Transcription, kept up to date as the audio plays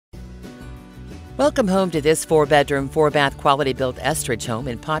Welcome home to this 4-bedroom, 4-bath quality-built Estridge home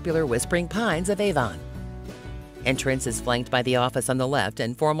in popular Whispering Pines of Avon. Entrance is flanked by the office on the left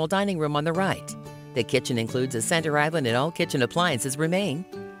and formal dining room on the right. The kitchen includes a center island and all kitchen appliances remain.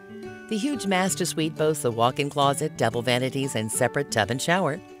 The huge master suite boasts a walk-in closet, double vanities, and separate tub and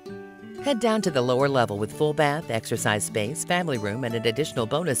shower. Head down to the lower level with full bath, exercise space, family room, and an additional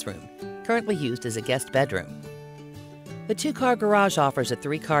bonus room, currently used as a guest bedroom. The 2-car garage offers a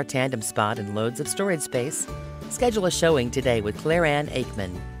 3-car tandem spot and loads of storage space. Schedule a showing today with Claire Ann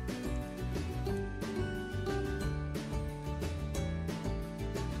Aikman.